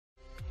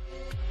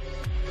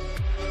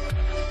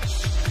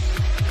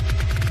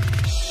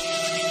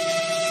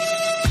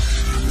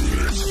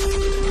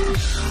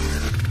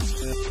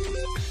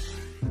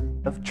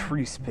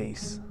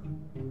treespace.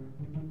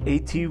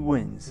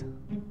 Atwins.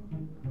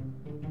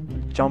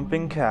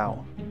 Jumping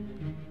cow.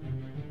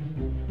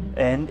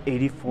 And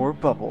 84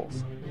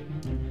 bubbles.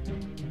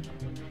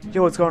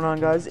 Yo, what's going on,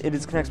 guys? It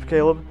is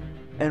knexpertcaleb,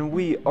 and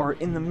we are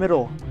in the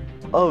middle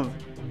of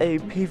a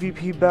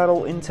PvP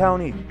battle in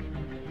Towny.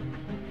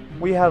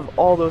 We have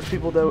all those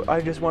people that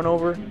I just went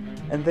over,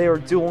 and they are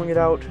dueling it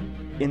out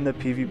in the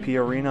PvP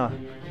arena.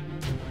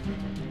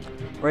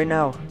 Right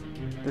now,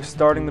 they're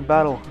starting the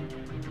battle.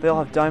 They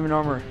all have diamond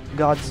armor,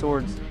 god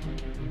swords,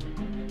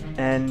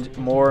 and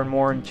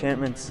more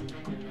enchantments.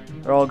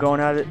 They're all going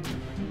at it.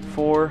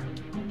 4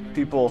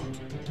 people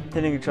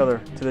hitting each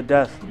other to the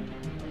death.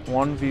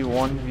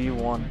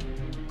 1v1v1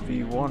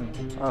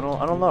 v1. I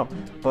don't know.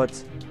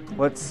 But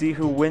let's see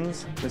who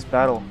wins this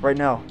battle. Right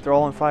now, they're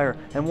all on fire,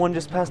 and one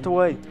just passed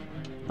away.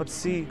 Let's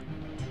see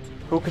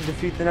who can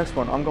defeat the next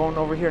one. I'm going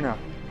over here now.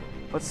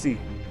 Let's see.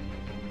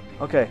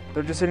 Okay,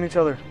 they're just hitting each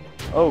other.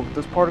 Oh,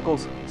 those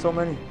particles, so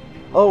many.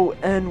 Oh,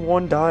 and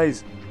one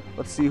dies.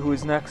 Let's see who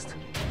is next.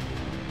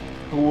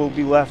 Who will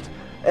be left?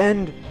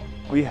 And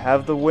we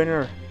have the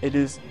winner. It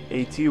is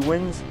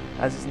Atwins,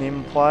 as his name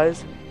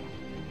implies.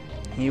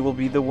 He will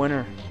be the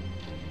winner.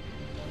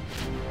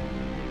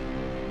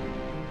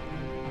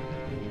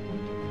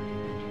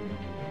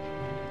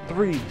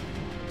 Three,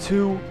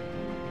 2,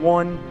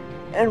 1,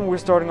 and we're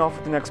starting off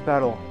with the next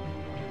battle.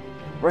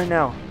 Right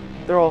now,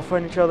 they're all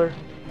fighting each other.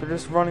 They're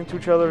just running to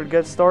each other to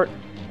get start,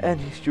 and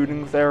he's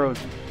shooting with arrows.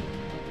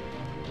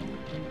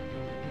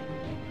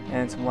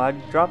 And some lag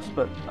drops,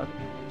 but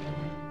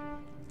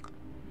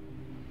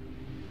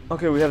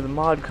okay, we have the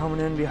mod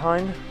coming in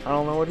behind. I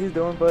don't know what he's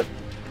doing, but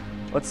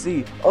let's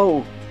see.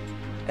 Oh,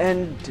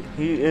 and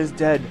he is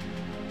dead.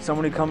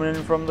 Somebody coming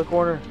in from the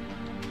corner.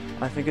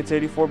 I think it's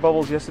 84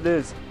 bubbles. Yes, it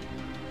is.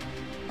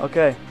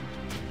 Okay,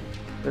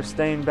 they're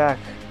staying back,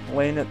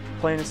 playing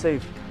it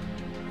safe,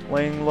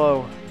 laying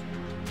low,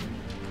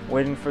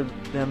 waiting for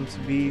them to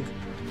be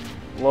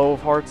low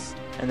of hearts,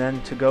 and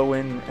then to go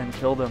in and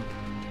kill them.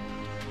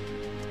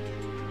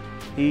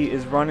 He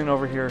is running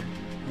over here.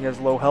 He has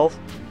low health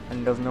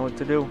and doesn't know what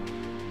to do.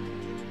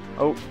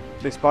 Oh,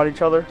 they spot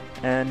each other,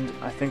 and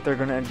I think they're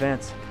going to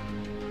advance.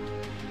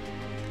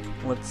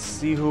 Let's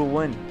see who will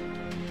win.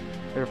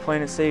 They're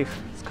playing it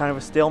safe. It's kind of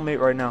a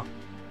stalemate right now.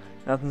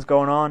 Nothing's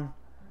going on.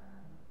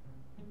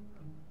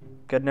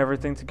 Getting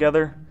everything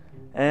together,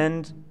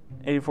 and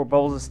 84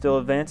 bubbles is still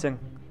advancing.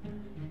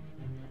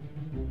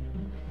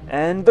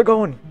 And they're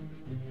going.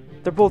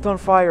 They're both on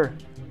fire.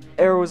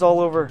 Arrows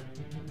all over.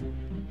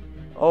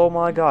 Oh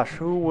my gosh,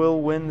 who will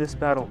win this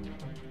battle?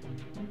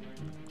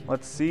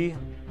 Let's see.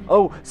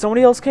 Oh,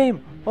 somebody else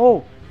came.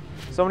 Oh,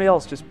 somebody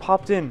else just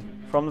popped in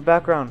from the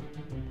background.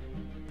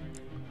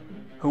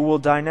 Who will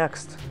die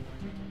next?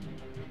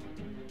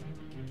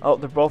 Oh,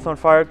 they're both on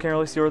fire. Can't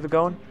really see where they're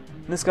going.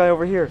 And this guy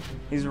over here,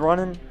 he's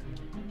running.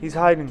 He's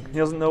hiding. He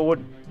doesn't know what.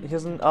 He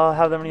doesn't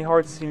have that many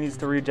hearts. He needs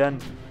to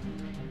regen.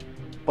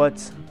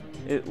 But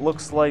it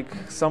looks like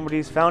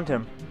somebody's found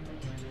him.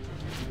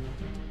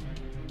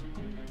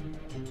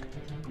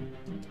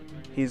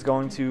 He's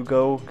going to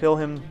go kill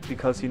him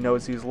because he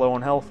knows he's low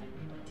on health.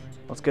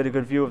 Let's get a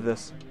good view of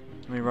this.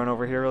 Let me run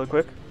over here really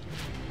quick.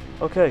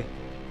 Okay,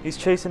 he's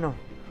chasing him.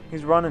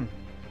 He's running.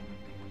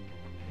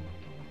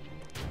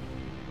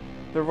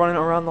 They're running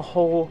around the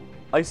whole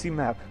icy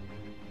map.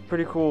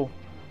 Pretty cool.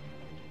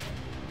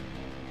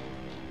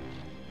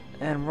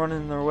 And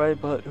running their way,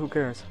 but who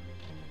cares?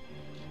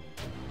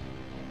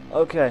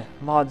 Okay,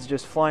 mod's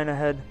just flying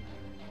ahead,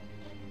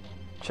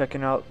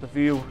 checking out the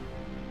view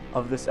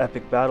of this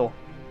epic battle.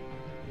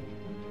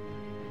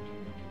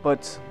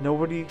 But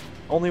nobody,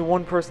 only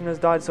one person has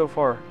died so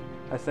far,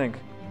 I think.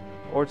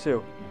 Or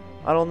 2.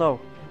 I don't know.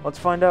 Let's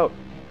find out.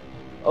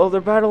 Oh, they're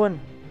battling.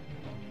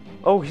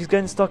 Oh, he's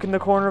getting stuck in the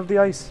corner of the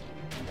ice.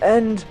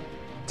 And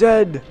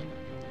dead.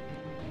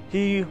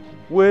 He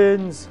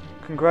wins.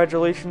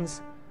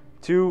 Congratulations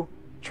to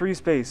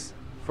treespace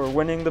for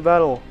winning the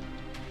battle.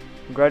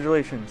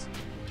 Congratulations.